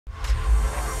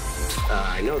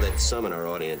I know that some in our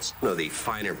audience know the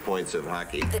finer points of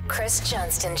hockey. The Chris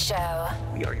Johnston Show.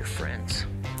 We are your friends.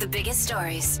 The biggest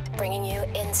stories, bringing you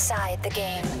inside the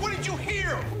game. What did you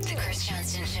hear? The Chris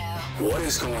Johnston Show. What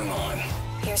is going on?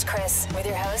 Here's Chris with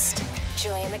your host,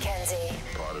 Julian McKenzie.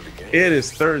 It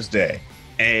is Thursday,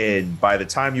 and by the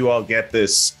time you all get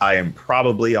this, I am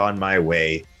probably on my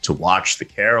way to watch the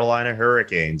Carolina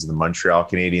Hurricanes and the Montreal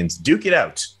Canadiens duke it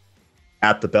out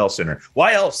at the Bell Center.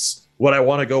 Why else would I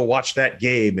want to go watch that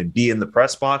game and be in the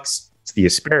press box? It's the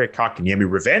Jesperi Kotkaniemi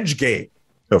revenge game,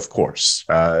 of course.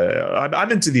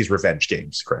 I'm into these revenge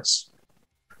games, Chris.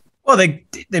 Well, they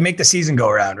make the season go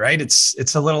around, right?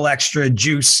 It's a little extra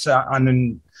juice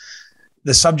on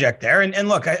the subject there. And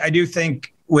look, I do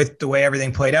think with the way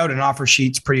everything played out, an offer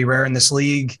sheet's pretty rare in this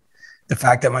league. The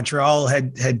fact that Montreal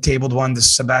had tabled one to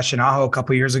Sebastian Aho a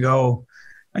couple of years ago,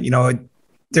 I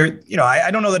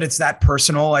don't know that it's that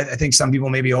personal. I think some people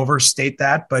maybe overstate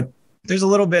that, but there's a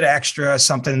little bit extra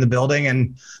something in the building,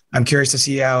 and I'm curious to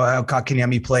see how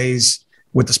Kotkaniemi plays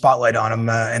with the spotlight on him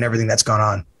and everything that's gone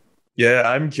on. Yeah,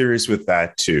 I'm curious with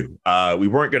that too. We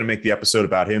weren't going to make the episode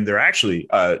about him. There are actually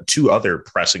two other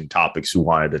pressing topics we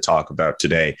wanted to talk about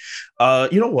today.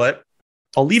 You know what?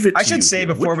 I'll leave it to you. I should say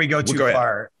before we go too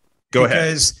far. Go ahead.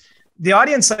 Because the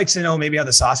audience likes to know maybe how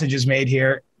the sausage is made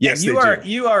here. Yes, you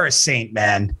are a saint,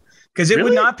 man. Because it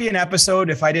would not be an episode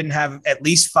if I didn't have at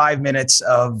least 5 minutes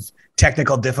of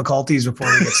technical difficulties before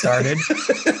we get started.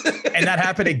 And that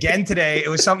happened again today. It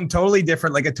was something totally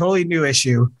different, like a totally new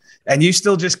issue. And you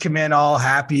still just come in all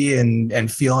happy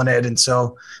and feeling it. And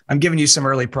so I'm giving you some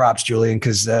early props, Julian,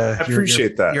 because I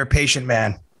appreciate that. You're a patient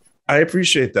man. I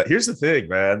appreciate that. Here's the thing,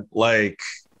 man. Like,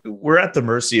 we're at the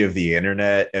mercy of the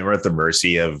internet and we're at the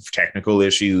mercy of technical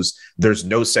issues. There's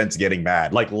no sense getting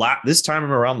mad. Like this time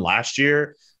around last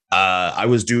year, I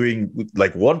was doing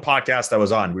like one podcast I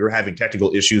was on. We were having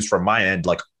technical issues from my end,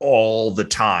 like all the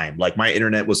time. Like my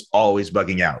internet was always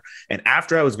bugging out. And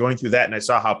after I was going through that and I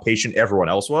saw how patient everyone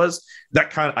else was, I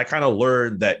kind of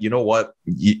learned that, you know what,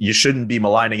 you shouldn't be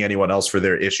maligning anyone else for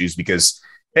their issues because,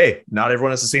 hey, not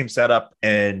everyone has the same setup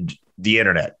and the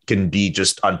internet can be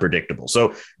just unpredictable.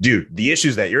 So, dude, the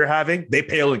issues that you're having, they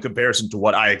pale in comparison to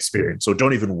what I experienced. So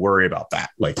don't even worry about that.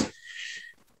 Like,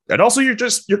 and also you're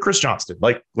Chris Johnston.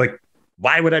 Like,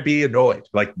 why would I be annoyed?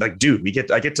 Like,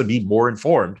 dude, I get to be more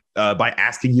informed by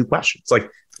asking you questions.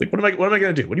 Like, what am I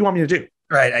going to do? What do you want me to do?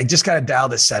 Right. I just got to dial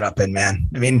this setup in, man.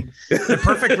 I mean, the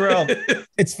perfect world.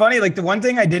 It's funny. Like the one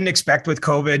thing I didn't expect with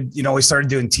COVID, we started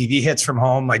doing TV hits from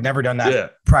home. I'd never done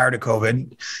that prior to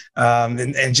COVID.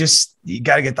 And just, you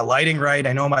got to get the lighting right.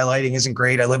 I know my lighting isn't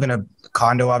great. I live in a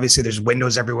condo. Obviously there's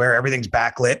windows everywhere. Everything's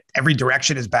backlit. Every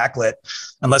direction is backlit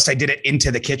unless I did it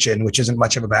into the kitchen, which isn't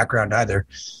much of a background either.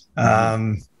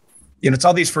 It's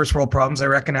all these first world problems I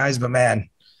recognize, but man,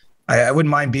 I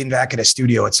wouldn't mind being back in a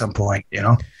studio at some point,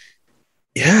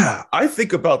 Yeah, I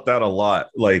think about that a lot.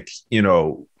 Like,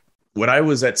 when I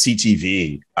was at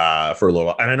CTV for a little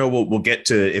while, and I know we'll get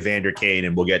to Evander Kane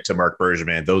and we'll get to Marc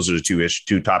Bergevin. Those are the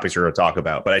two topics we're going to talk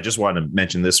about. But I just wanted to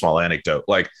mention this small anecdote.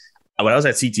 Like when I was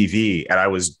at CTV and I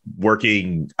was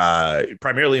working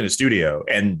primarily in a studio,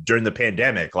 and during the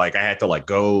pandemic, like I had to like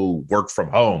go work from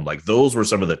home. Like those were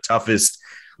some of the toughest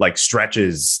like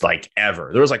stretches like ever.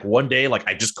 There was like one day like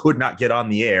I just could not get on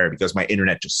the air because my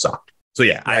internet just sucked. So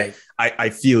yeah, right. I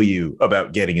feel you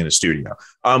about getting in a studio.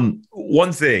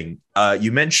 One thing,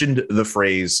 you mentioned the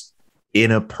phrase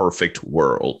 "in a perfect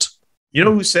world." You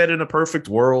know who said "in a perfect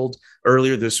world"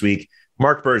 earlier this week?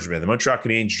 Marc Bergevin, the Montreal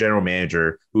Canadiens general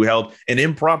manager, who held an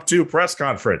impromptu press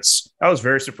conference. I was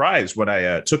very surprised when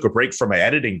I took a break from my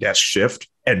editing desk shift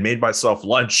and made myself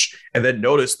lunch, and then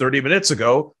noticed 30 minutes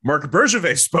ago, Marc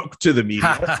Bergevin spoke to the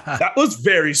media. That was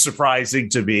very surprising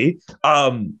to me.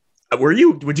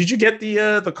 Did you get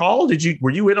the call?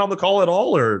 Were you in on the call at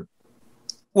all, or?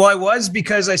 Well, I was,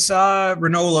 because I saw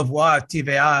Renaud Lavoie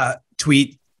TVA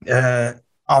tweet en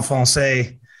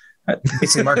français.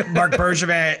 Basically, Marc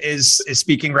Bergevin is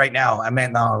speaking right now. I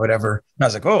meant no, whatever. And I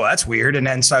was like, oh, that's weird. And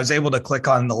then so I was able to click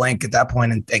on the link at that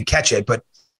point and catch it, but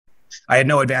I had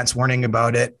no advance warning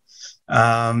about it.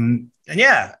 And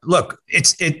yeah, look,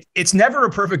 it's never a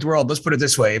perfect world. Let's put it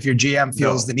this way. If your GM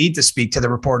feels the need to speak to the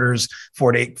reporters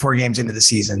 4 games into the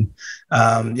season,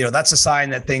 that's a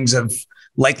sign that things have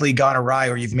likely gone awry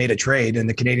or you've made a trade, and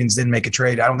the Canadiens didn't make a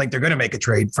trade. I don't think they're going to make a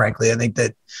trade, frankly. I think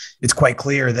that it's quite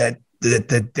clear that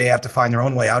they have to find their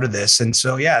own way out of this. And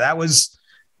so, yeah, that's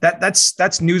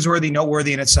newsworthy,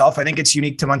 noteworthy in itself. I think it's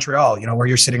unique to Montreal, where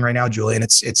you're sitting right now, Julian.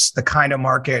 It's the kind of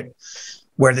market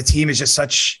where the team is just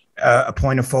such a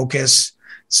point of focus.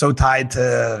 so tied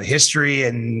to history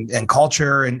and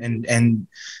culture and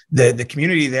the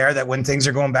community there that when things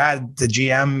are going bad, the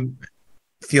GM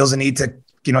feels the need to,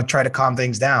 try to calm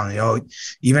things down.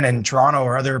 Even in Toronto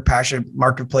or other passionate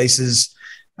marketplaces,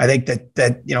 I think that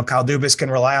Kyle Dubas can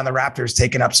rely on the Raptors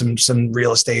taking up some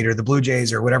real estate, or the Blue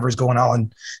Jays, or whatever's going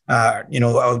on,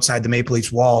 outside the Maple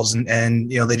Leafs walls,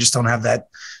 and they just don't have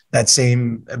that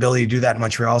same ability to do that in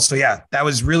Montreal. So yeah, that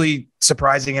was really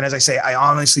surprising. And as I say, I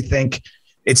honestly think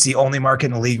it's the only market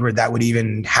in the league where that would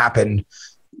even happen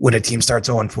when a team starts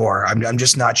 0-4. I'm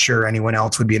just not sure anyone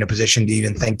else would be in a position to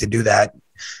even think to do that.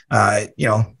 The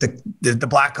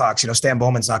Blackhawks, Stan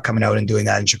Bowman's not coming out and doing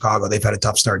that in Chicago. They've had a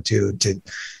tough start too,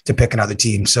 to pick another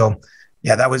team. So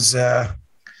yeah, that was a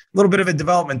little bit of a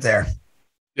development there.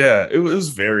 Yeah, it was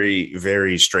very,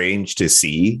 very strange to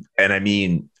see. And I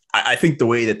mean, I think the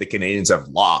way that the Canadiens have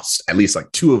lost at least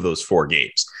like 2 of those 4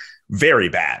 games, very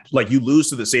bad. Like, you lose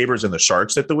to the Sabres and the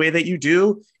Sharks the way that you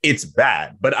do, it's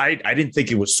bad. But I didn't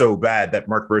think it was so bad that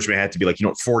Marc Bergevin had to be like,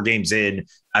 4 games in,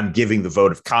 I'm giving the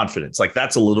vote of confidence. Like,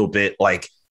 that's a little bit like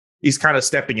he's kind of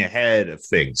stepping ahead of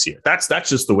things here. That's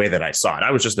just the way that I saw it.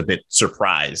 I was just a bit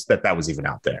surprised that was even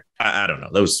out there. I don't know.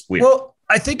 That was weird. Well,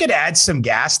 I think it adds some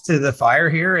gas to the fire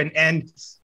here. And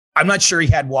I'm not sure he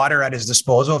had water at his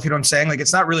disposal, if you know what I'm saying. Like,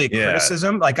 it's not really a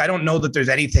criticism. Like, I don't know that there's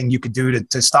anything you could do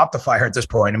to stop the fire at this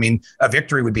point. I mean, a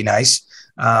victory would be nice.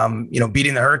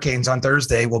 Beating the Hurricanes on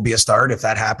Thursday will be a start if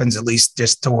that happens, at least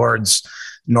just towards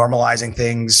normalizing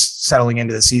things, settling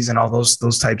into the season, all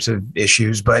those types of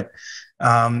issues. But,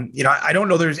 I don't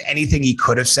know there's anything he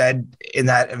could have said in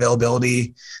that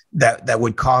availability that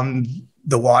would calm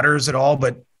the waters at all.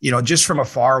 But, just from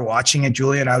afar watching it,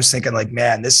 Julian, I was thinking like,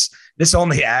 man, this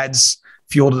only adds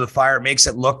fuel to the fire. It makes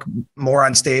it look more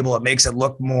unstable. It makes it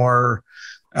look more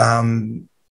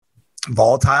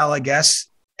volatile, I guess.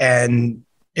 And,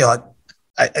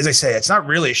 as I say, it's not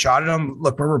really a shot at them.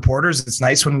 Look, we're reporters. It's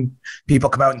nice when people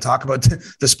come out and talk about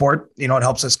the sport. It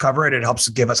helps us cover it. It helps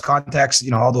give us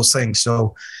context, all those things.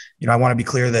 So, I want to be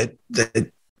clear that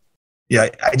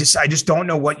I just don't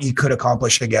know what you could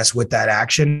accomplish, I guess, with that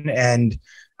action. And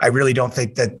I really don't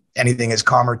think that anything is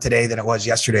calmer today than it was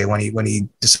yesterday when he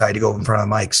decided to go in front of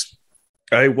the mics.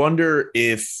 I wonder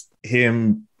if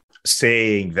him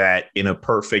saying that in a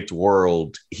perfect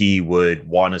world, he would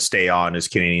want to stay on as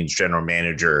Canadiens general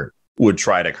manager would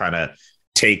try to kind of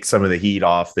take some of the heat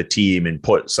off the team and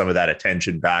put some of that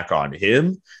attention back on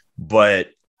him.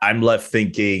 But I'm left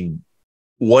thinking,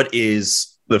 what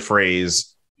is the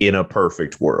phrase in a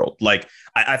perfect world? Like,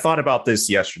 I thought about this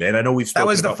yesterday, and I know we've spoken about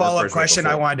that. Was the follow-up question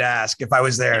I wanted to ask if I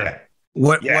was there. Yeah.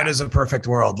 What is a perfect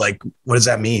world? Like, what does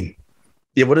that mean?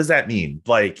 Yeah, what does that mean?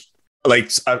 Like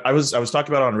I was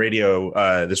talking about on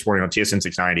radio this morning on TSN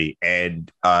 690,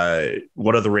 and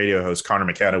one of the radio hosts, Connor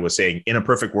McKenna, was saying in a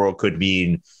perfect world could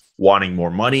mean wanting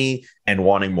more money and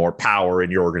wanting more power in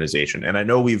your organization. And I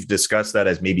know we've discussed that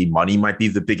as maybe money might be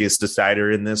the biggest decider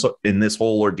in this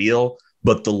whole ordeal.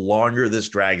 But the longer this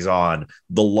drags on,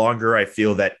 the longer I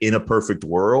feel that in a perfect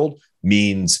world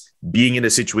means being in a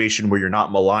situation where you're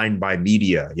not maligned by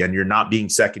media and you're not being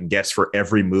second guessed for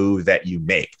every move that you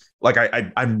make. Like,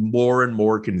 I'm more and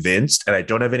more convinced, and I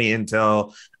don't have any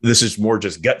intel. This is more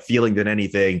just gut feeling than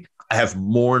anything. I have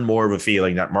more and more of a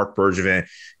feeling that Marc Bergevin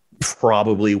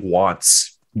probably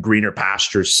wants greener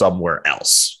pastures somewhere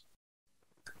else.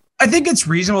 I think it's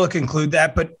reasonable to conclude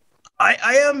that, but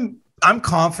I'm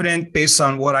confident, based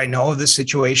on what I know of this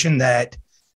situation, that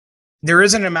there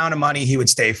is an amount of money he would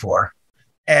stay for.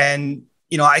 And,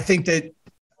 I think that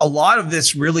a lot of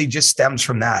this really just stems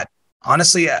from that.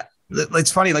 Honestly,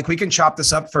 it's funny, like, we can chop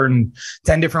this up for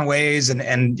 10 different ways. And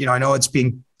I know it's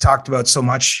being talked about so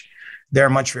much there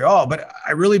in Montreal, but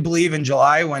I really believe in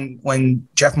July when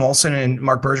Jeff Molson and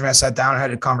Marc Bergevin sat down and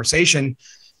had a conversation,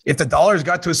 if the dollars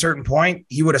got to a certain point,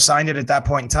 he would have signed it at that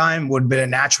point in time, would have been a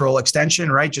natural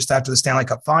extension, right? Just after the Stanley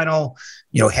Cup final,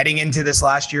 heading into this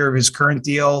last year of his current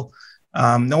deal.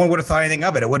 No one would have thought anything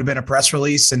of it. It would have been a press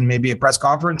release and maybe a press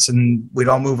conference, and we'd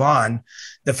all move on.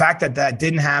 The fact that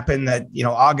didn't happen, that,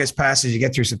 August passes, you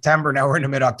get through September, now we're into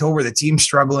mid-October, the team's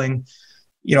struggling.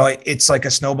 It's like a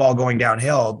snowball going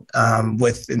downhill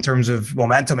in terms of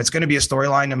momentum. It's going to be a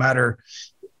storyline no matter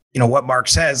what Marc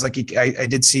says. Like, I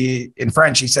did see in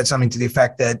French, he said something to the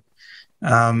effect that,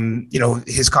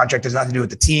 his contract has nothing to do with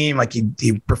the team. Like,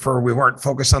 he prefer we weren't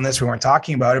focused on this. We weren't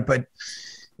talking about it, but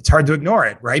it's hard to ignore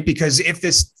it, right? Because if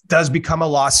this does become a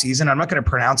lost season, I'm not going to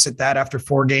pronounce it that after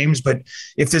 4 games, but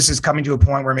if this is coming to a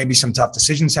point where maybe some tough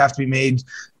decisions have to be made,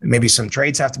 maybe some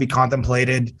trades have to be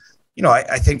contemplated,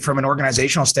 I think from an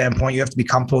organizational standpoint, you have to be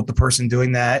comfortable with the person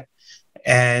doing that.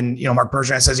 And, Marc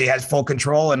Bergevin says he has full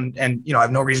control and, I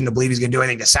have no reason to believe he's going to do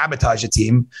anything to sabotage the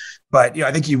team. But,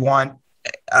 I think you want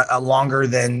a longer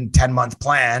than 10-month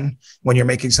plan when you're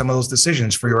making some of those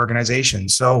decisions for your organization.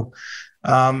 So,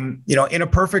 in a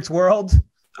perfect world,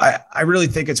 I really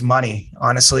think it's money,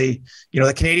 honestly.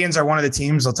 The Canadians are one of the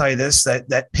teams, I'll tell you this,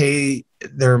 that pay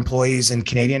their employees in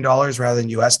Canadian dollars rather than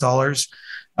US dollars.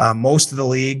 Most of the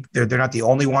league, they're not the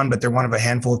only one, but they're one of a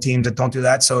handful of teams that don't do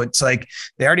that. So it's like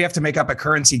they already have to make up a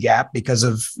currency gap because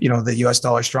of, the US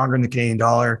dollar stronger than the Canadian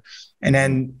dollar. And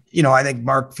then, I think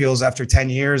Mark feels after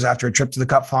 10 years, after a trip to the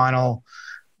Cup final,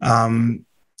 being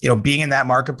in that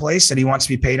marketplace, that he wants to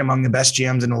be paid among the best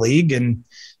GMs in the league. And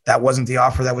that wasn't the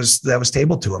offer that was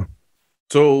tabled to him.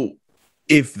 So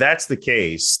if that's the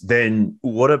case, then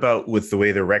what about with the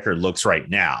way their record looks right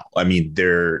now? I mean,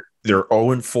 they're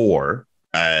 0-4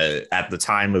 at the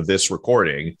time of this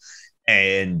recording,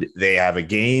 and they have a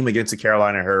game against the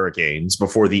Carolina Hurricanes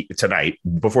before the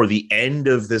end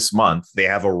of this month. They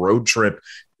have a road trip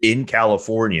in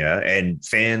California, and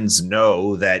fans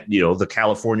know that, the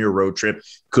California road trip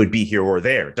could be here or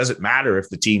there. It doesn't matter if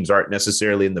the teams aren't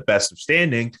necessarily in the best of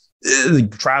standing.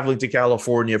 Traveling to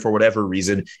California for whatever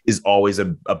reason is always a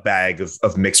bag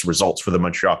of mixed results for the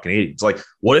Montreal Canadiens. Like,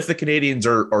 what if the Canadiens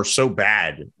are so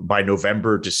bad by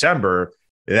November, December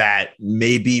that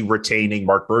maybe retaining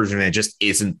Marc Bergevin just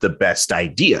isn't the best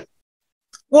idea?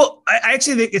 Well, I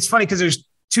actually think it's funny because there's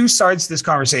two sides to this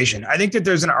conversation. I think that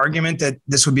there's an argument that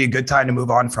this would be a good time to move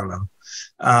on from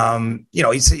him.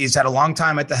 He's had a long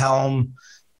time at the helm.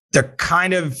 They're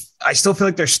I still feel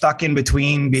like they're stuck in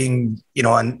between being,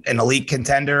 an elite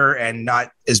contender and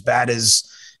not as bad as,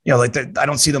 I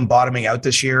don't see them bottoming out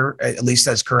this year, at least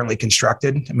as currently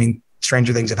constructed. I mean,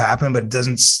 stranger things have happened, but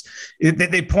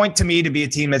they point to me to be a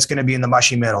team that's going to be in the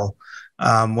mushy middle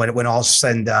when all's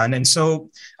said and done. And so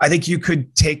I think you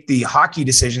could take the hockey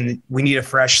decision. We need a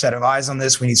fresh set of eyes on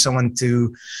this. We need someone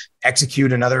to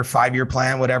execute another 5-year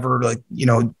plan, whatever,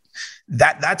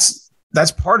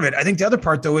 that's part of it. I think the other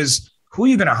part, though, is who are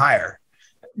you going to hire?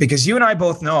 Because you and I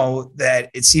both know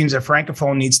that it seems a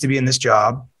francophone needs to be in this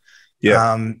job.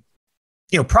 Yeah.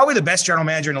 Probably the best general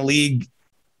manager in the league,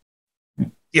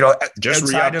 just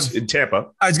outside of in Tampa.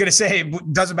 I was going to say,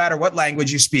 it doesn't matter what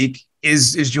language you speak,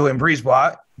 is Julian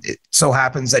Brisebois. It so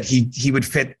happens that he would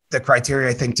fit the criteria,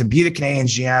 I think, to be the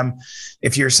Canadiens GM.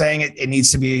 If you're saying it needs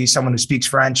to be someone who speaks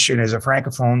French and is a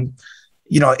francophone,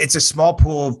 it's a small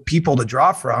pool of people to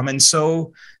draw from. And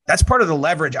so that's part of the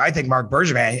leverage I think Marc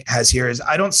Bergevin has here is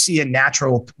I don't see a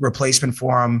natural replacement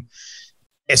for him,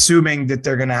 assuming that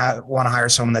they're going to want to hire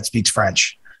someone that speaks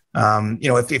French.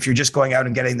 If you're just going out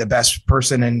and getting the best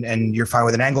person and you're fine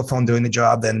with an Anglophone doing the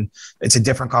job, then it's a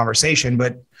different conversation.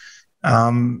 But,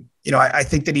 I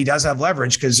think that he does have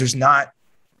leverage because there's not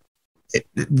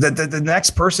the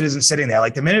next person isn't sitting there.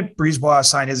 Like the minute Brisebois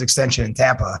signed his extension in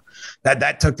Tampa,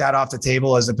 that took that off the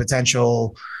table as a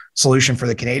potential solution for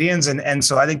the Canadiens. And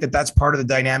so I think that's part of the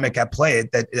dynamic at play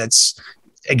that's,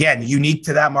 again, unique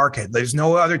to that market. There's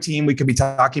no other team we could be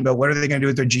talking about. What are they going to do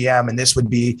with their GM? And this would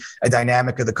be a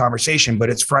dynamic of the conversation, but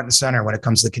it's front and center when it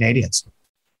comes to the Canadiens.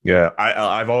 Yeah,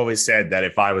 I've always said that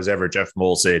if I was ever Jeff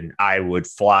Molson, I would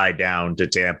fly down to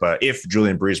Tampa. If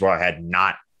Julian Brisebois had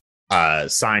not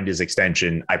signed his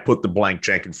extension, I put the blank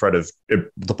check in front of Julian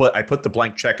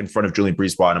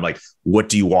Brisebois, and I'm like, what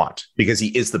do you want? Because he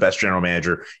is the best general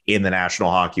manager in the National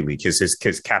Hockey League. His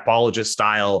capologist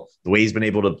style, the way he's been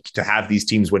able to have these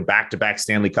teams win back-to-back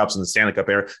Stanley Cups in the Stanley Cup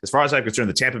era. As far as I'm concerned,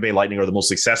 the Tampa Bay Lightning are the most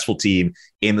successful team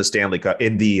in the Stanley Cup,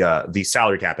 in the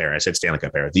salary cap era. I said Stanley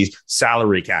Cup era, the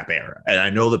salary cap era. And I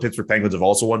know the Pittsburgh Penguins have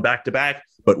also won back-to-back,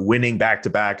 but winning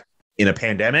back-to-back in a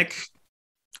pandemic,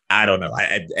 I don't know.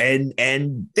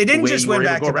 And they didn't just win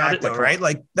back to back, though, right?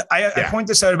 Like I point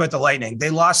this out about the Lightning. They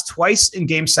lost twice in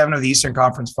Game 7 of the Eastern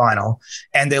Conference Final,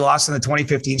 and they lost in the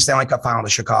 2015 Stanley Cup Final to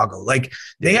Chicago. Like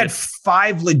they had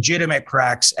 5 legitimate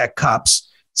cracks at cups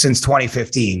since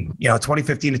 2015.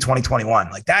 2015 to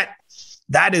 2021. Like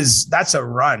that's a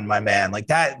run, my man. Like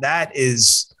that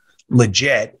is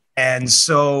legit. And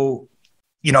so,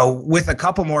 with a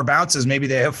couple more bounces, maybe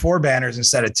they have 4 banners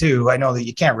instead of 2. I know that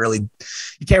you can't really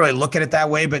look at it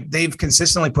that way, but they've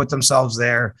consistently put themselves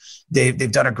there.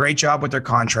 They've done a great job with their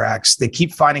contracts. They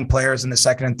keep finding players in the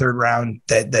second and third round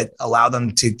that allow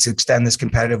them to extend this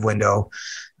competitive window.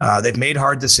 They've made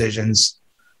hard decisions.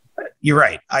 You're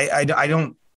right.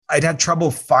 I'd have trouble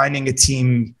finding a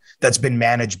team that's been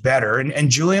managed better.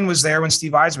 And Julian was there when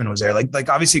Steve Yzerman was there. Like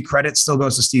obviously credit still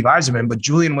goes to Steve Yzerman, but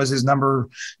Julian was his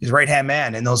right-hand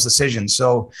man in those decisions.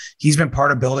 So he's been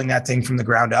part of building that thing from the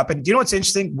ground up. And do you know what's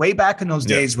interesting? Way back in those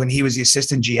days when he was the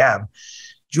assistant GM,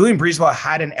 Julian Breezeball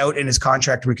had an out in his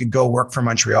contract where he could go work for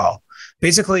Montreal.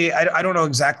 Basically, I don't know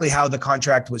exactly how the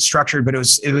contract was structured, but it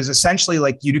was essentially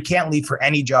like you can't leave for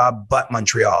any job but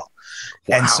Montreal.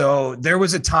 Wow. And so there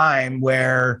was a time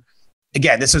where,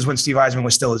 again, this is when Steve Yzerman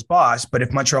was still his boss, but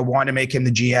if Montreal wanted to make him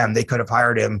the GM, they could have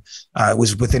hired him. It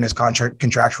was within his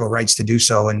contractual rights to do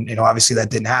so. And, obviously that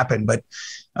didn't happen, but,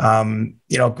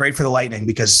 great for the Lightning,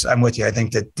 because I'm with you. I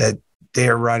think that they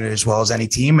are running as well as any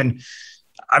team. And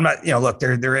I'm not, look,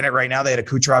 they're in it right now. They had a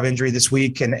Kucherov injury this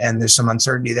week and there's some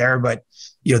uncertainty there, but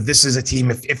this is a team.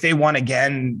 If they won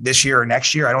again this year or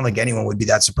next year, I don't think anyone would be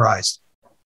that surprised.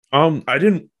 I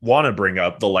didn't want to bring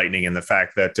up the Lightning and the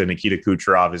fact that Nikita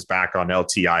Kucherov is back on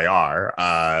LTIR.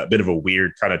 A bit of a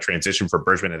weird kind of transition for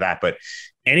Bergevin to that. But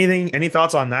any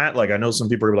thoughts on that? Like, I know some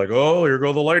people are like, "Oh, here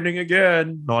go the Lightning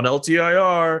again on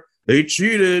LTIR. They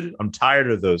cheated." I'm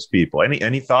tired of those people.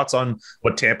 Any thoughts on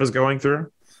what Tampa's going through?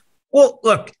 Well,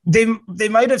 look, they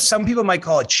might have. Some people might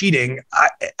call it cheating.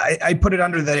 I put it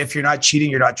under that if you're not cheating,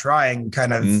 you're not trying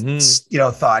kind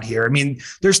of thought here. I mean,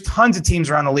 there's tons of teams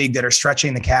around the league that are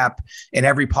stretching the cap in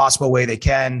every possible way they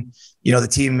can. The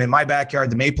team in my backyard,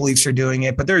 the Maple Leafs, are doing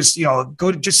it. But there's,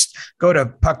 go to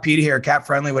Puckpedia here, Cap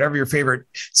Friendly, whatever your favorite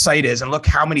site is, and look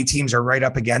how many teams are right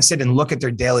up against it, and look at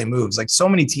their daily moves. Like, so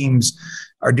many teams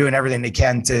are doing everything they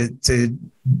can to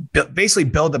basically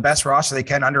build the best roster they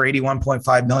can under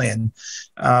 $81.5 million.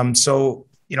 So,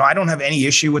 I don't have any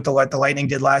issue with what the Lightning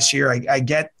did last year. I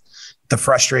get the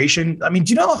frustration. I mean,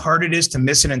 do you know how hard it is to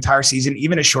miss an entire season,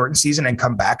 even a shortened season, and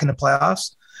come back in the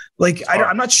playoffs? Like,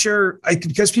 I'm not sure,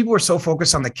 because people were so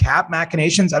focused on the cap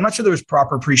machinations, I'm not sure there was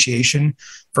proper appreciation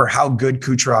for how good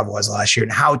Kucherov was last year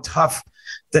and how tough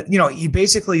that, he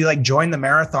basically like joined the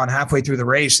marathon halfway through the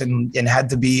race and had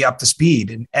to be up to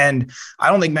speed. And I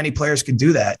don't think many players could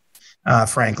do that,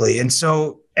 frankly. And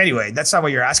so anyway, that's not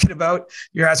what you're asking about.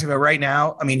 You're asking about right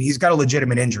now. I mean, he's got a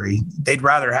legitimate injury. They'd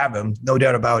rather have him, no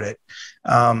doubt about it.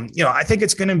 I think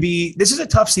this is a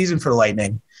tough season for the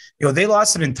Lightning. They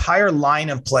lost an entire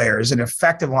line of players, an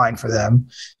effective line for them.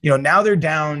 Now they're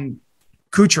down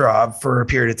Kucherov for a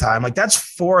period of time. Like, that's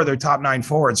 4 of their top 9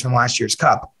 forwards from last year's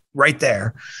cup right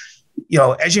there.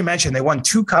 As you mentioned, they won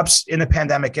 2 cups in the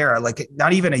pandemic era, like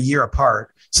not even a year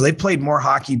apart. So they played more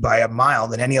hockey by a mile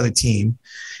than any other team.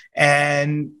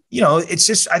 And, it's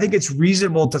just, I think it's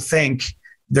reasonable to think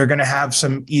they're going to have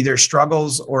some either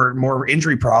struggles or more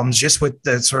injury problems just with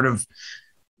the sort of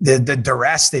the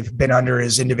duress they've been under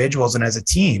as individuals and as a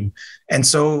team. And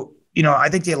so, I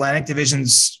think the Atlantic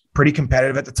Division's pretty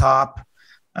competitive at the top.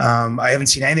 I haven't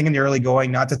seen anything in the early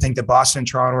going, not to think that Boston and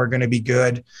Toronto are going to be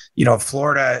good.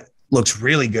 Florida looks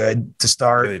really good to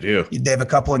start. Yeah, they do. They have a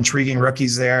couple intriguing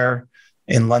rookies there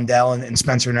in Lundell and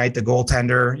Spencer Knight, the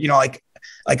goaltender.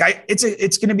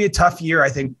 It's going to be a tough year, I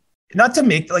think. Not to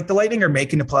make, like, the Lightning are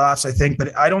making the playoffs, I think,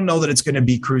 but I don't know that it's going to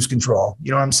be cruise control. You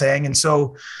know what I'm saying? And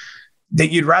so that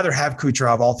you'd rather have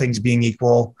Kucherov, all things being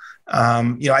equal.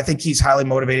 I think he's highly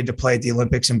motivated to play at the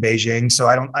Olympics in Beijing. So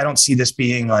I don't see this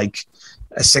being like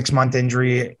a 6-month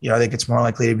injury. I think it's more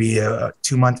likely to be a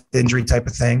 2-month injury type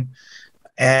of thing.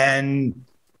 And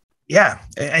yeah,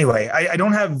 anyway, I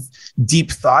don't have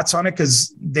deep thoughts on it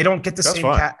because they don't get the same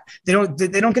cap. They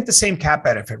don't get the same cap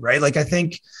benefit, right? Like, I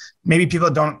think maybe people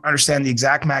don't understand the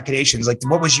exact machinations. Like,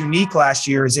 what was unique last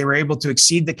year is they were able to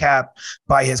exceed the cap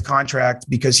by his contract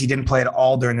because he didn't play at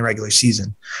all during the regular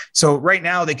season. So right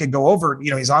now they could go over,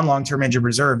 he's on long-term injured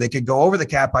reserve. They could go over the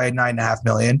cap by $9.5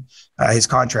 million, his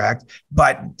contract.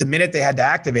 But the minute they had to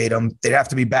activate him, they'd have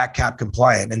to be back cap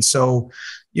compliant. And so,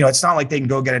 it's not like they can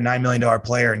go get a $9 million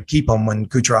player and keep him when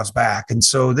Kucherov's back. And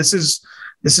so this is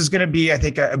going to be, I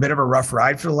think, a bit of a rough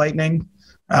ride for the Lightning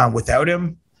without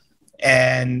him.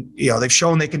 And, they've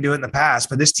shown they can do it in the past,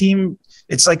 but this team,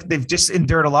 it's like they've just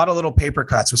endured a lot of little paper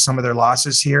cuts with some of their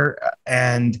losses here.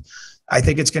 And I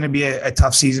think it's going to be a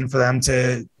tough season for them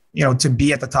to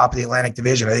be at the top of the Atlantic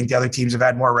Division. I think the other teams have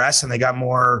had more rest and they got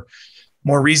more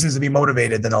reasons to be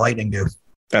motivated than the Lightning do.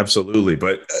 Absolutely.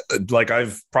 But like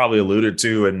I've probably alluded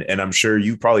to, and I'm sure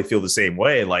you probably feel the same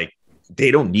way, like they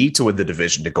don't need to win the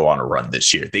division to go on a run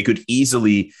this year. They could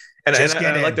easily,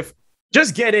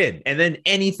 just get in, and then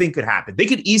anything could happen. They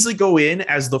could easily go in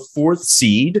as the 4th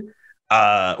seed,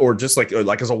 or just like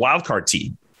as a wild card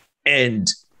team. And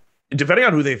depending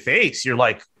on who they face, you're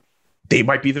like, they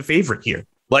might be the favorite here.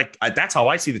 Like, that's how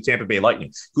I see the Tampa Bay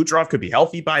Lightning. Kucherov could be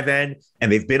healthy by then, and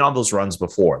they've been on those runs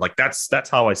before. Like, that's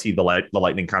how I see the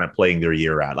Lightning kind of playing their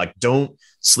year at. Like, don't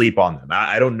sleep on them.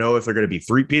 I don't know if they're going to be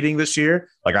three-peating this year.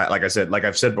 Like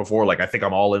I've said before, like, I think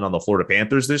I'm all in on the Florida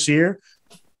Panthers this year.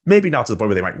 Maybe not to the point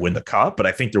where they might win the cup, but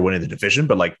I think they're winning the division.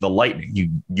 But like the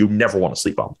Lightning, you never want to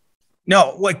sleep on them.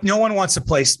 No, like no one wants to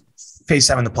face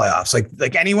them in the playoffs.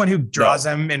 Like anyone who draws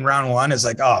them in round one is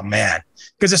like, oh man.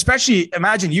 Because especially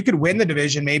imagine you could win the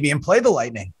division maybe and play the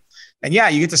Lightning. And yeah,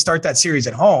 you get to start that series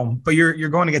at home, but you're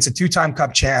going against a 2-time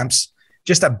Cup champs,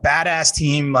 just a badass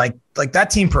team. Like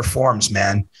that team performs,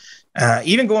 man.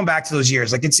 Even going back to those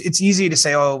years, like it's easy to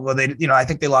say, oh, well, I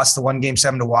think they lost the 1 Game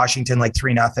 7 to Washington, like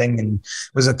 3-0. And it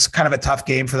was kind of a tough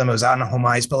game for them. It was out on home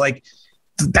ice, but like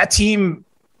that team,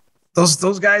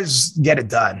 those guys get it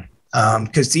done.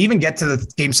 Because to even get to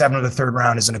the Game 7 of the third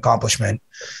round is an accomplishment.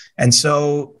 And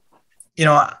so,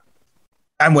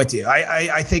 I'm with you.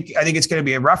 I think it's going to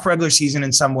be a rough regular season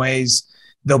in some ways.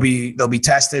 They'll be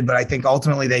tested, but I think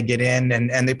ultimately they get in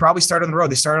and they probably start on the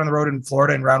road. They started on the road in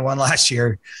Florida in round 1 last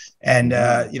year. And,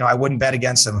 I wouldn't bet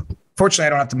against them. Fortunately, I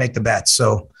don't have to make the bets.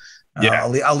 So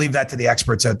I'll leave that to the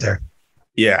experts out there.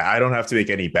 Yeah, I don't have to make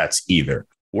any bets either.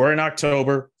 We're in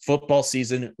October, football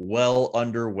season well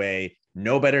underway.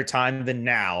 No better time than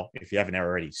now, if you haven't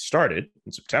already started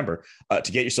in September,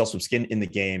 to get yourself some skin in the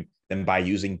game than by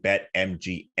using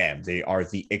BetMGM. They are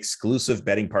the exclusive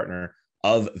betting partner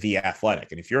of The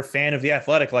Athletic. And if you're a fan of The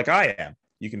Athletic like I am,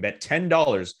 you can bet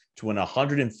 $10 to win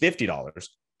 $150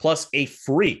 plus a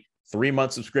free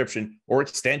 3-month subscription or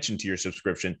extension to your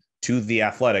subscription to The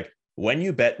Athletic when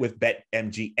you bet with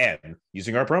BetMGM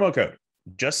using our promo code.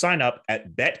 Just sign up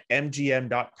at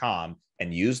betmgm.com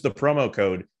and use the promo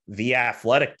code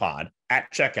TheAthleticPod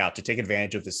at checkout to take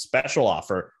advantage of this special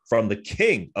offer from the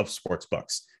king of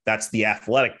sportsbooks. That's The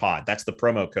Athletic Pod. That's the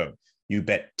promo code. You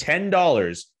bet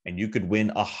 $10 and you could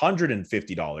win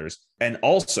 $150 and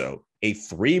also a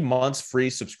 3 months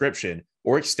free subscription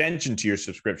or extension to your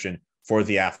subscription for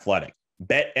The Athletic.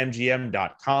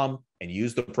 BetMGM.com and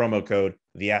use the promo code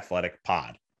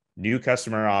TheAthleticPod. New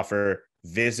customer offer.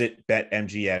 Visit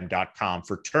BetMGM.com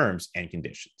for terms and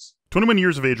conditions. 21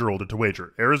 years of age or older to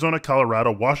wager. Arizona,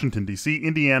 Colorado, Washington, D.C.,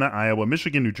 Indiana, Iowa,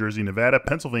 Michigan, New Jersey, Nevada,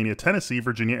 Pennsylvania, Tennessee,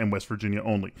 Virginia, and West Virginia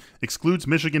only. Excludes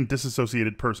Michigan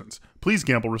disassociated persons. Please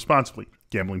gamble responsibly.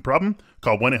 Gambling problem?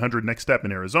 Call 1-800-NEXT-STEP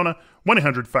in Arizona,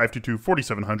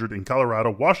 1-800-522-4700 in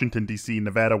Colorado, Washington, D.C.,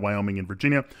 Nevada, Wyoming, and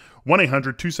Virginia,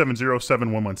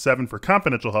 1-800-270-7117 for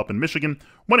confidential help in Michigan,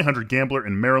 1-800-GAMBLER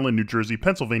in Maryland, New Jersey,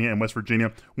 Pennsylvania, and West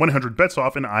Virginia,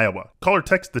 1-800-BETS-OFF in Iowa. Call or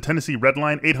text the Tennessee Red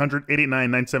Line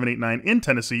 800-889-9789 in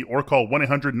Tennessee or call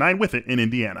 1-800-9-WITH-IT in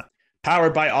Indiana.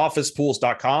 Powered by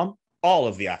OfficePools.com, all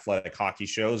of the Athletic hockey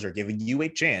shows are giving you a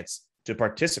chance to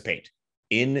participate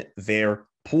in their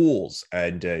pools.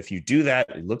 And if you do that,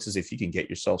 it looks as if you can get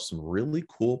yourself some really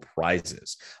cool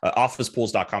prizes.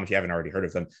 OfficePools.com, if you haven't already heard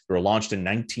of them, they were launched in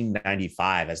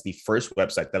 1995 as the first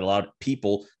website that allowed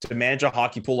people to manage a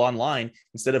hockey pool online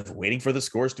instead of waiting for the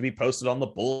scores to be posted on the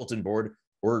bulletin board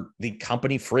or the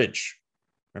company fridge.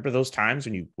 Remember those times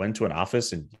when you went to an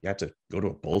office and you had to go to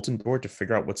a bulletin board to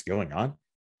figure out what's going on?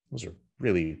 Those are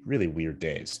really, really weird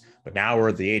days. But now we're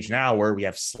at the age now where we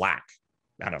have Slack.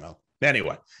 I don't know.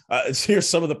 Anyway, so here's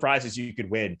some of the prizes you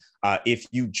could win if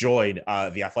you join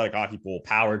the Athletic Hockey Pool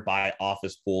powered by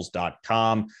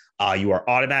OfficePools.com. You are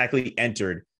automatically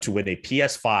entered to win a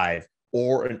PS5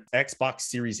 or an Xbox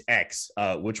Series X,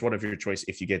 which one of your choice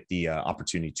if you get the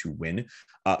opportunity to win.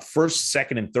 First,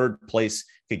 second, and third place,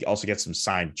 you could also get some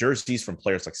signed jerseys from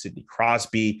players like Sidney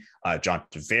Crosby, John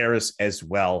Tavares as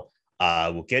well.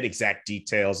 We'll get exact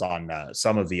details on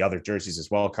some of the other jerseys as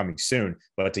well coming soon.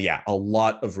 But yeah, a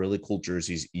lot of really cool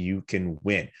jerseys you can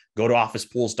win. Go to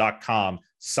officepools.com,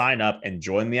 sign up, and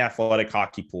join the Athletic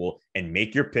Hockey Pool and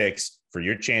make your picks for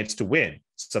your chance to win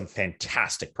some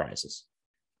fantastic prizes.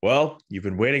 Well, you've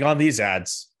been waiting on these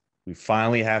ads. We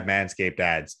finally have Manscaped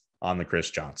ads on the Chris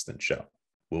Johnston Show.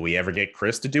 Will we ever get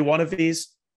Chris to do one of these?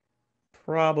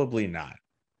 Probably not,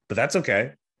 but that's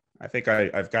okay. I think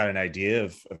I've got an idea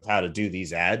of how to do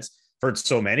these ads. Heard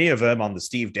so many of them on the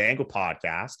Steve Dangle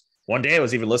podcast. One day I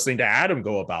was even listening to Adam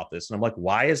go about this, and I'm like,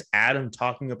 why is Adam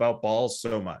talking about balls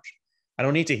so much? I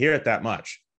don't need to hear it that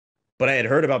much. But I had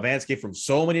heard about Manscaped from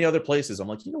so many other places. I'm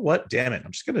like, you know what? Damn it.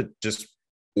 I'm just going to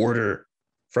order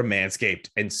from Manscaped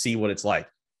and see what it's like.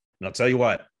 And I'll tell you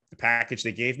what, the package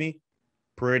they gave me,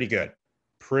 pretty good.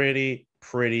 Pretty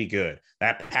good.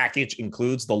 That package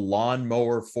includes the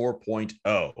Lawnmower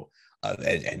 4.0,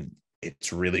 and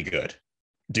it's really good.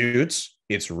 Dudes,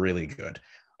 it's really good.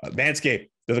 Manscaped,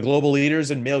 they're the global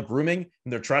leaders in male grooming,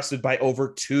 and they're trusted by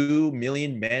over 2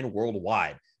 million men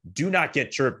worldwide. Do not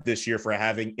get chirped this year for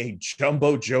having a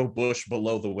Jumbo Joe bush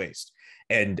below the waist.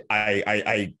 And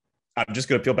I'm just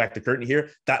going to peel back the curtain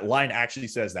here. That line actually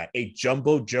says that, a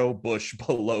Jumbo Joe bush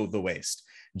below the waist.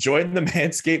 Join the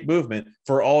Manscaped movement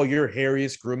for all your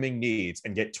hairiest grooming needs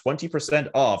and get 20%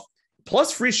 off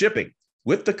plus free shipping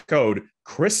with the code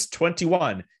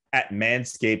Chris21 at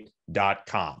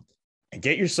manscaped.com and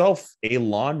get yourself a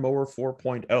lawnmower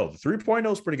 4.0. The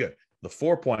 3.0 is pretty good. The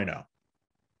 4.0,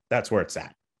 that's where it's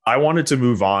at. I wanted to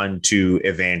move on to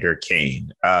Evander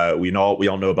Kane. We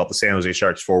all know about the San Jose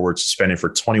Sharks forward suspended for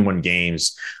 21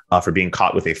 games for being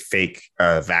caught with a fake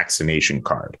vaccination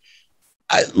card.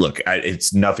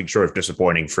 It's nothing short of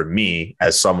disappointing for me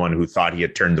as someone who thought he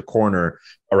had turned the corner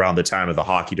around the time of the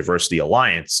Hockey Diversity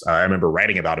Alliance. I remember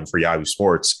writing about him for Yahoo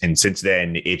Sports, and since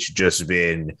then, it's just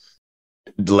been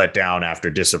let down after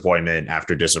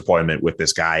disappointment with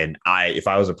this guy. And if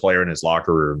I was a player in his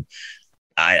locker room,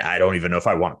 I don't even know if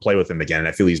I want to play with him again. And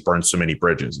I feel he's burned so many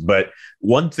bridges. But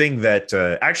one thing that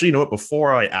actually, you know what,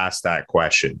 before I ask that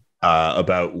question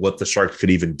about what the Sharks could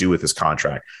even do with his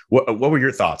contract, what were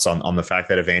your thoughts on the fact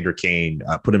that Evander Kane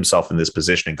put himself in this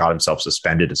position and got himself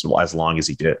suspended as long as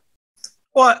he did?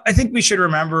 Well, I think we should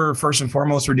remember, first and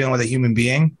foremost, we're dealing with a human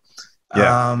being.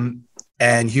 Yeah.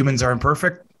 And humans are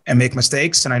imperfect and make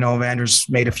mistakes. And I know Evander's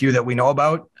made a few that we know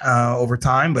about over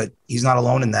time, but he's not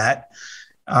alone in that.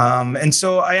 And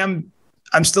so I'm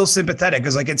still sympathetic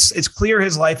because it's clear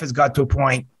his life has got to a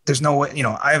point. There's no way,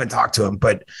 I haven't talked to him,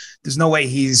 but there's no way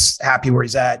he's happy where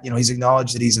he's at. He's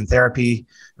acknowledged that he's in therapy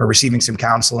or receiving some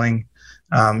counseling.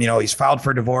 He's filed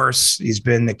for divorce. He's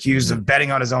been accused of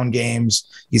betting on his own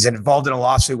games. He's involved in a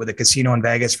lawsuit with a casino in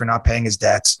Vegas for not paying his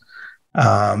debts.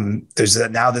 There's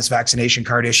now this vaccination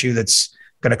card issue that's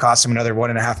going to cost him another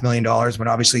 $1.5 million, but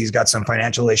obviously he's got some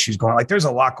financial issues going. Like, there's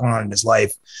a lot going on in his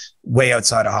life way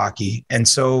outside of hockey. And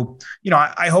so,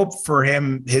 I hope for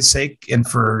him, his sake, and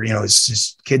for,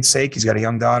 his kid's sake, he's got a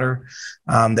young daughter,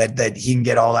 that he can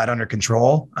get all that under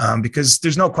control. Because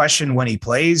there's no question when he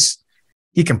plays,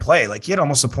 he can play. Like, he had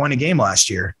almost a point a game last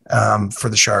year for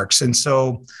the Sharks. And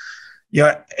so,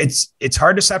 it's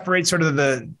hard to separate sort of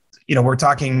we're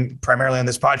talking primarily on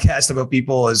this podcast about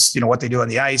people as, what they do on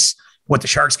the ice, what the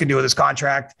Sharks can do with his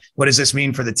contract. What does this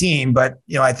mean for the team? But,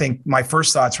 I think my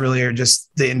first thoughts really are just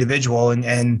the individual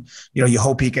and you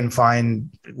hope he can find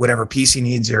whatever peace he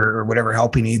needs or whatever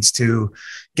help he needs to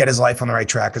get his life on the right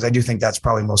track. Cause I do think that's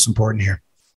probably most important here.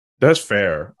 That's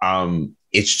fair.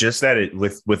 It's just that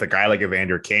with a guy like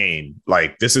Evander Kane,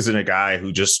 like, this isn't a guy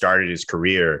who just started his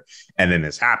career and then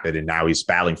this happened and now he's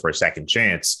battling for a second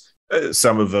chance.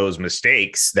 Some of those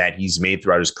mistakes that he's made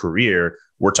throughout his career,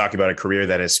 we're talking about a career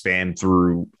that has spanned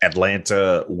through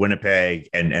Atlanta, Winnipeg,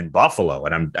 and Buffalo.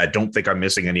 And I don't think I'm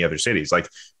missing any other cities. Like,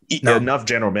 no. Enough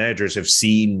general managers have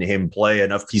seen him play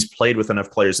enough. He's played with enough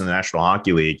players in the National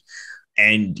Hockey League,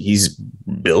 and he's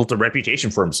built a reputation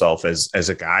for himself as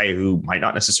a guy who might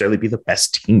not necessarily be the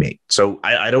best teammate. So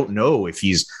I don't know if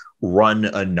he's run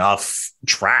enough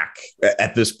track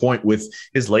at this point with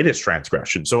his latest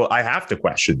transgression. So I have to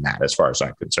question that as far as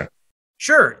I'm concerned.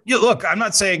 Sure. Look, I'm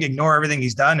not saying ignore everything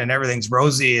he's done and everything's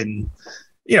rosy and,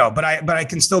 but I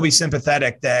can still be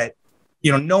sympathetic that,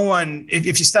 no one,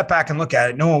 if you step back and look at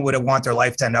it, no one would have want their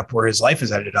life to end up where his life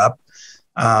has ended up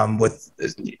and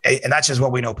that's just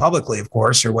what we know publicly, of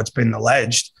course, or what's been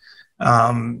alleged.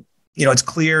 It's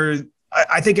clear.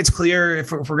 I think it's clear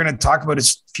if we're going to talk about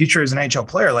his future as an NHL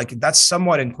player, like, that's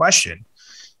somewhat in question.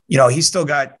 He's still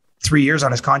got 3 years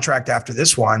on his contract after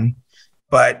this one,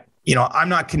 but I'm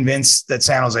not convinced that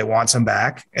San Jose wants him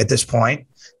back at this point.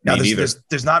 Now,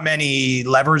 there's not many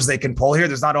levers they can pull here.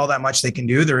 There's not all that much they can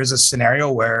do. There is a scenario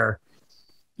where,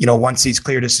 once he's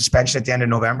cleared his suspension at the end of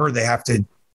November, they have to,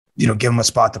 give him a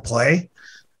spot to play.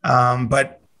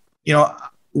 But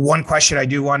one question I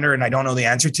do wonder, and I don't know the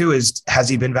answer to, is, has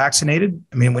he been vaccinated?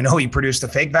 I mean, we know he produced a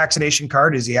fake vaccination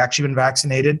card. Has he actually been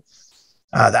vaccinated?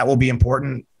 That will be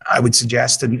important, I would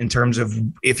suggest, in terms of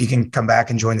if he can come back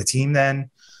and join the team then.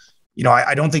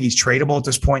 I don't think he's tradable at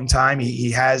this point in time.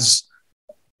 He has,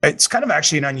 it's kind of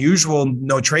actually an unusual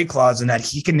no trade clause in that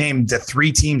he can name the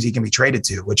 3 teams he can be traded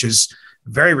to, which is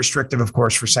very restrictive, of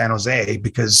course, for San Jose,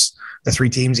 because the 3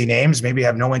 teams he names maybe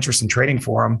have no interest in trading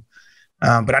for him.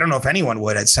 But I don't know if anyone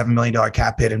would at $7 million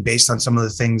cap hit and based on some of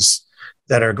the things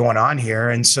that are going on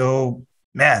here. And so,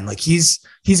 man, like, he's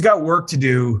got work to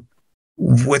do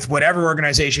with whatever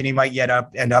organization he might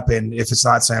end up in, if it's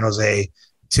not San Jose,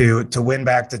 to win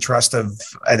back the trust of,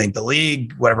 I think, the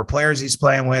league, whatever players he's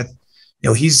playing with.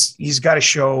 He's got to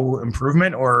show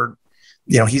improvement or,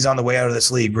 he's on the way out of this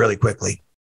league really quickly.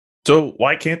 So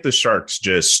why can't the Sharks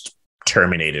just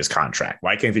terminate his contract?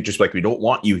 Why can't they just, like, we don't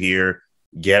want you here,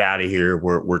 get out of here,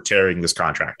 we're tearing this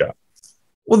contract up?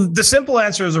 Well, the simple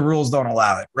answer is the rules don't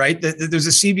allow it, right? There's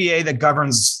a CBA that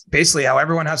governs basically how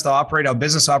everyone has to operate, how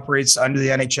business operates under the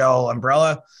NHL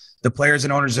umbrella. The players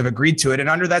and owners have agreed to it. And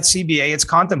under that CBA, it's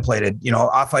contemplated,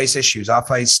 off-ice issues,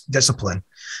 off-ice discipline.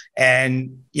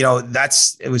 And,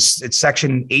 it's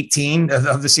section 18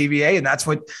 of the CBA, and that's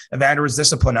what Evander was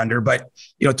disciplined under. But,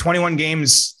 21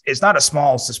 games is not a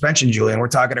small suspension, Julian. We're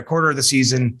talking a quarter of the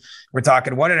season. We're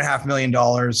talking $1.5 million.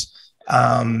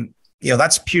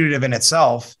 That's punitive in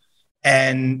itself.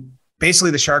 And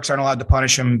basically the Sharks aren't allowed to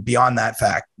punish him beyond that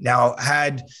fact. Now,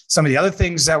 had some of the other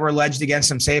things that were alleged against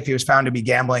him, say if he was found to be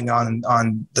gambling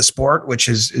on the sport, which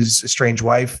is his estranged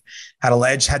wife had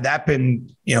alleged, had that been,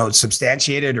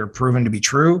 substantiated or proven to be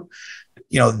true,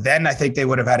 then I think they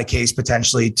would have had a case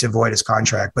potentially to void his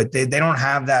contract, but they don't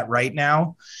have that right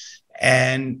now.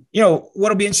 And,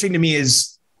 what'll be interesting to me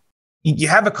is you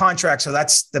have a contract. So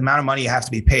that's the amount of money you have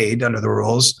to be paid under the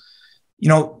rules.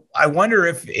 I wonder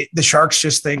if the Sharks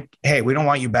just think, hey, we don't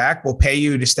want you back. We'll pay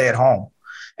you to stay at home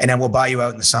and then we'll buy you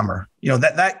out in the summer.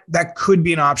 That could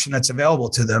be an option that's available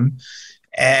to them.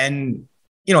 And,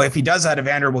 if he does that,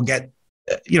 Evander will get,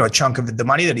 a chunk of the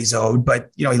money that he's owed, but,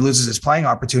 he loses his playing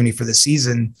opportunity for the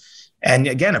season. And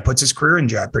again, it puts his career in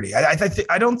jeopardy.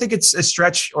 I don't think it's a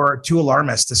stretch or too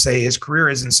alarmist to say his career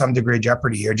is in some degree of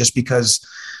jeopardy here just because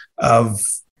of,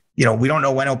 we don't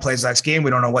know when he'll play his next game.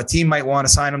 We don't know what team might want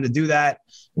to sign him to do that.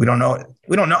 We don't know.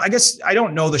 I guess I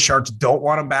don't know the Sharks don't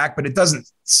want him back, but it doesn't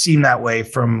seem that way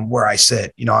from where I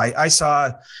sit. I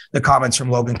saw the comments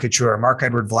from Logan Couture,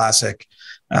 Marc-Edouard Vlasic,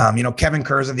 Kevin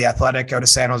Kurz of The Athletic out of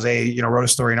San Jose, wrote a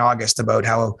story in August about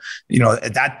how,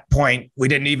 at that point, we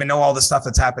didn't even know all the stuff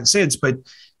that's happened since, but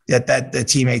that the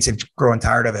teammates had grown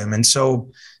tired of him. And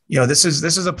so, this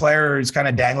is a player who's kind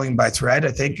of dangling by thread,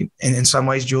 I think, in some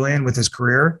ways, Julian, with his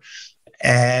career.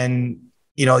 And,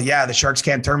 the Sharks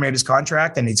can't terminate his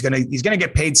contract, and he's gonna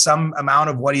get paid some amount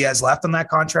of what he has left on that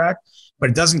contract,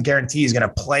 but it doesn't guarantee he's going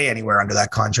to play anywhere under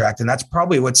that contract. And that's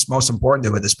probably what's most important to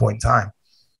him at this point in time.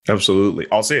 Absolutely.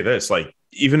 I'll say this,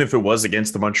 even if it was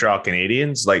against the Montreal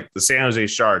Canadiens, the San Jose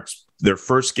Sharks, their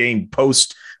first game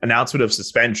post announcement of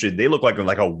suspension, they look like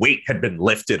a weight had been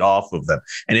lifted off of them.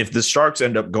 And if the Sharks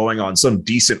end up going on some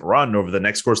decent run over the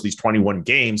next course of these 21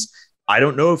 games, I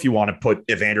don't know if you want to put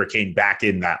Evander Kane back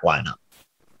in that lineup.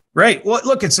 Right. Well,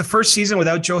 look, it's the first season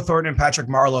without Joe Thornton and Patrick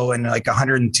Marleau in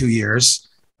 102 years.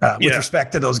 With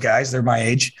respect to those guys, they're my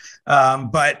age.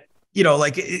 But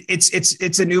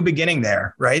it's a new beginning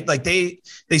there, right? They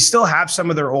still have some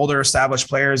of their older established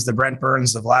players, the Brent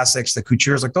Burns, the Vlasics, the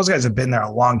Coutures, those guys have been there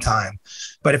a long time.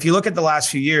 But if you look at the last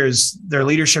few years, their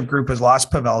leadership group has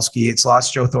lost Pavelski, it's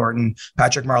lost Joe Thornton,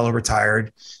 Patrick Marleau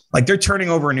retired. They're turning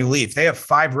over a new leaf. They have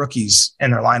 5 rookies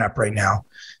in their lineup right now.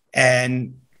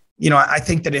 And, I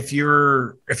think that if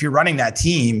you're running that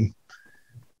team,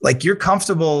 you're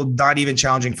comfortable not even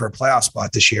challenging for a playoff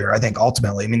spot this year. I think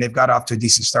ultimately, they've got off to a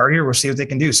decent start here. We'll see what they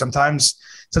can do. Sometimes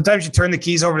you turn the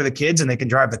keys over to the kids and they can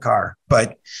drive the car,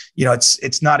 but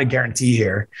it's not a guarantee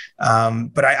here.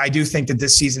 But I do think that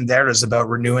this season there is about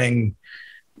renewing.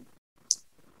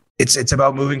 It's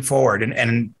about moving forward.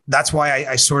 And that's why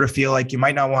I sort of feel like you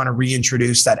might not want to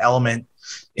reintroduce that element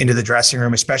into the dressing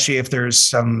room, especially if there's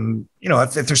some,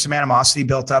 if there's some animosity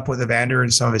built up with Evander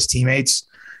and some of his teammates.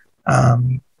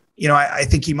 I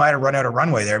think he might have run out of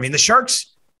runway there. The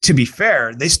Sharks, to be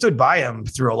fair, they stood by him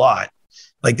through a lot.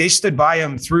 They stood by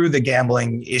him through the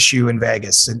gambling issue in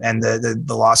Vegas and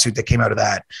the lawsuit that came out of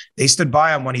that. They stood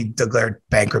by him when he declared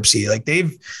bankruptcy.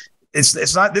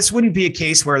 This wouldn't be a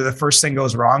case where the first thing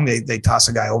goes wrong, they toss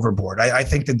a guy overboard. I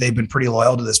think that they've been pretty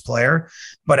loyal to this player,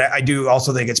 but I do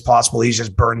also think it's possible he's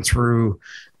just burned through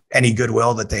any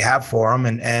goodwill that they have for him.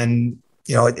 And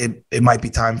it might be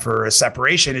time for a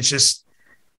separation. It's just,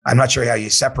 I'm not sure how you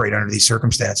separate under these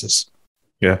circumstances.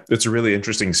 Yeah, it's a really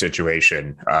interesting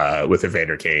situation with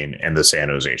Evander Kane and the San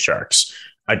Jose Sharks.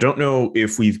 I don't know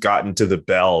if we've gotten to the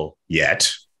bell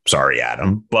yet. Sorry,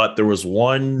 Adam, but there was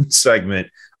one segment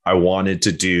I wanted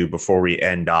to do before we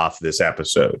end off this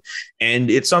episode. And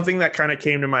it's something that kind of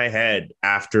came to my head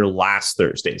after last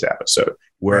Thursday's episode,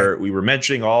 where we were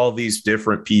mentioning all these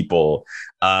different people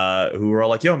who were all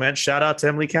like, yo, man, shout out to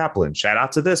Emily Kaplan. Shout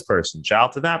out to this person. Shout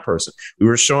out to that person. We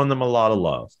were showing them a lot of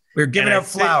love. We were giving out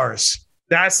flowers.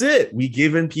 That's it. We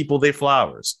giving people their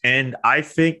flowers. And I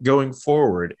think going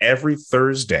forward, every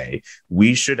Thursday,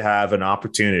 we should have an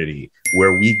opportunity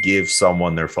where we give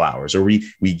someone their flowers, or we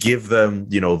give them,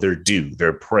 their due,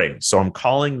 their praise. So I'm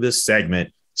calling this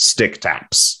segment Stick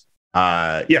Taps.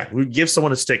 We give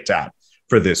someone a stick tap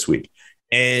for this week.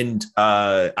 And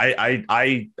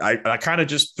I kind of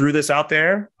just threw this out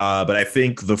there, but I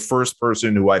think the first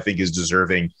person who I think is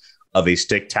deserving of a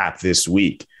stick tap this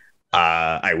week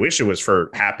I wish it was for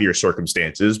happier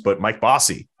circumstances, but Mike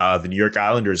Bossy, the New York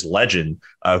Islanders legend,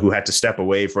 who had to step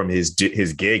away from his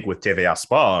gig with TVA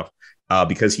Sport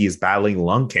because he is battling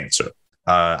lung cancer.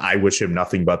 I wish him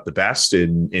nothing but the best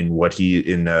in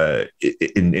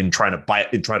trying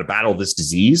to battle this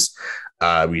disease.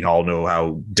 We all know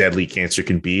how deadly cancer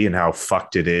can be and how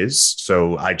fucked it is.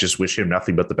 So I just wish him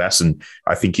nothing but the best. And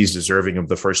I think he's deserving of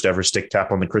the first ever stick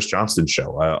tap on the Chris Johnston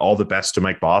Show. All the best to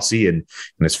Mike Bossy and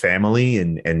his family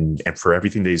and for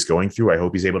everything that he's going through. I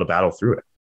hope he's able to battle through it.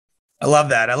 I love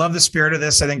that. I love the spirit of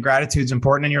this. I think gratitude's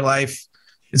important in your life.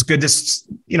 It's good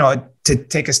to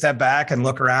take a step back and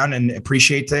look around and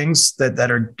appreciate things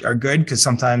that are good, because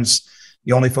sometimes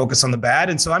you only focus on the bad.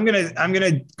 And so I'm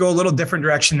gonna go a little different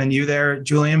direction than you there,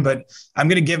 Julian, but I'm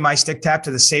gonna give my stick tap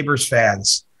to the Sabres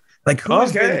fans. Like, who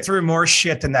has been through more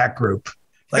shit than that group?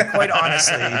 Like, quite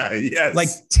honestly, yes. Like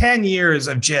 10 years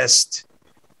of just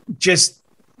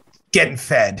getting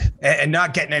fed and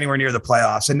not getting anywhere near the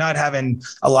playoffs and not having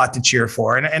a lot to cheer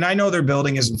for. And I know their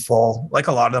building isn't full, like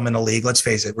a lot of them in the league. Let's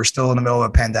face it, we're still in the middle of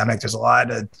a pandemic. There's a lot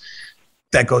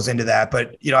that goes into that.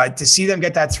 But, to see them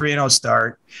get that 3-0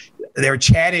 start, they were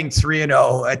chanting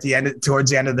 3-0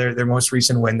 towards the end of their most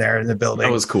recent win there in the building.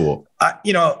 That was cool.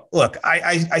 Look,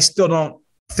 I still don't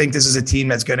think this is a team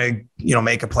that's going to,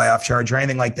 make a playoff charge or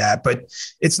anything like that. But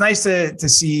it's nice to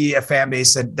see a fan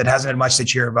base that hasn't had much to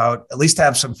cheer about, at least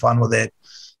have some fun with it,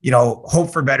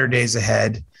 hope for better days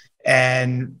ahead.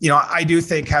 And, I do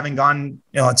think having gone,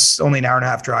 it's only an hour and a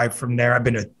half drive from there. I've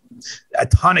been to a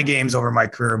ton of games over my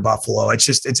career in Buffalo.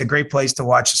 It's a great place to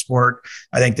watch the sport.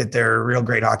 I think that they're real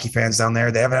great hockey fans down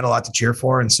there. They haven't had a lot to cheer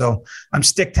for. And so I'm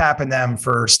stick tapping them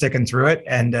for sticking through it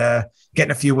and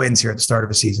getting a few wins here at the start of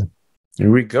a season.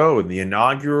 Here we go. In the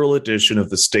inaugural edition of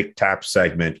the Stick Tap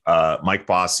segment, Mike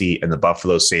Bossy and the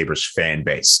Buffalo Sabres fan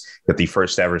base get the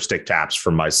first ever Stick Taps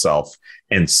from myself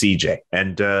and CJ.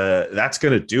 And that's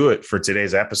going to do it for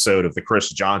today's episode of the Chris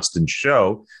Johnston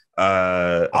Show.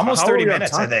 Almost 30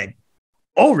 minutes, I think.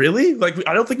 Oh, really?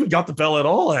 I don't think we got the bell at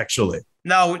all, actually.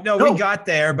 No, we got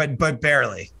there, but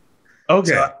barely.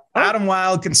 Okay. So Adam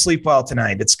Wild can sleep well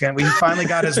tonight. We finally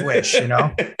got his wish,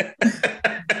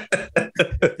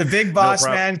 The big boss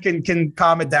man can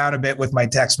calm it down a bit with my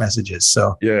text messages.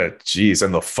 So yeah, geez.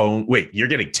 And the phone. Wait, you're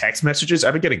getting text messages?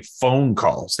 I've been getting phone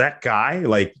calls. That guy,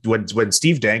 like when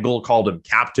Steve Dangle called him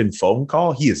Captain Phone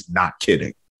Call, he is not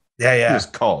kidding. Yeah. His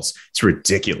calls. It's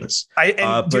ridiculous. Do you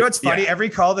know what's funny? Yeah.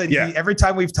 Every call every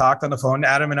time we've talked on the phone,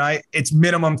 Adam and I, it's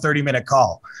minimum 30-minute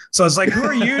call. So it's like, who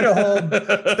are you to hold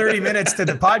 30 minutes to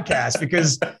the podcast?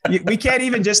 Because we can't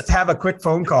even just have a quick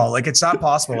phone call. Like, it's not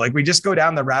possible. Like, we just go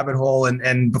down the rabbit hole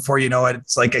and before you know it,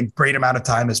 it's like a great amount of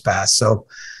time has passed. So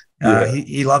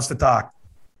he loves to talk.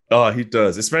 Oh, he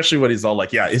does, especially when he's all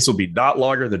like, yeah, this will be not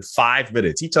longer than 5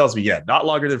 minutes. He tells me, not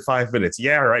longer than 5 minutes.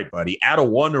 Yeah, right, buddy. Add a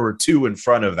 1 or a 2 in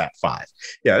front of that 5.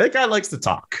 Yeah, that guy likes to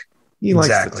talk. He likes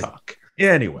to talk.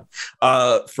 Anyway,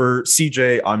 for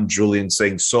CJ, I'm Julian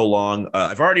saying so long.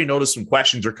 I've already noticed some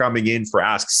questions are coming in for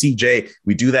Ask CJ.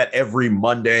 We do that every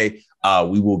Monday.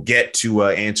 We will get to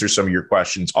answer some of your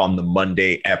questions on the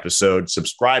Monday episode.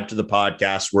 Subscribe to the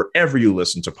podcast wherever you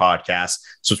listen to podcasts.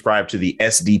 Subscribe to the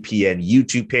SDPN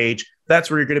YouTube page. That's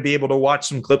where you're going to be able to watch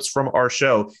some clips from our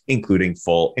show, including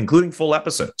full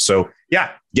episodes. So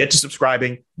yeah, get to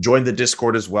subscribing. Join the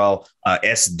Discord as well.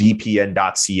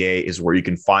 sdpn.ca is where you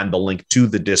can find the link to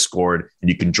the Discord, and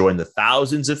you can join the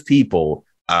thousands of people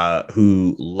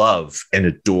who love and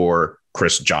adore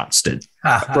Chris Johnston.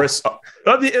 Chris,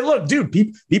 look, dude,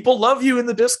 people love you in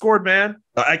the Discord, man.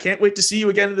 I can't wait to see you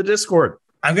again in the Discord.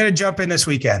 I'm going to jump in this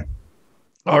weekend.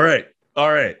 All right.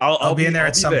 I'll be in there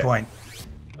at some point.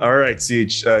 All right,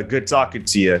 Siege. Good talking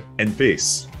to you, and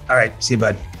peace. All right. See you,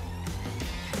 bud.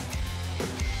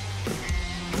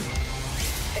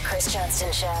 The Chris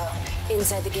Johnston Show.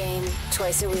 Inside the game,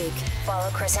 twice a week. Follow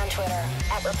Chris on Twitter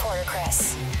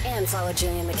 @ReporterChris. And follow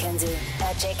Julian McKenzie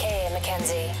 @JK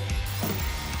McKenzie.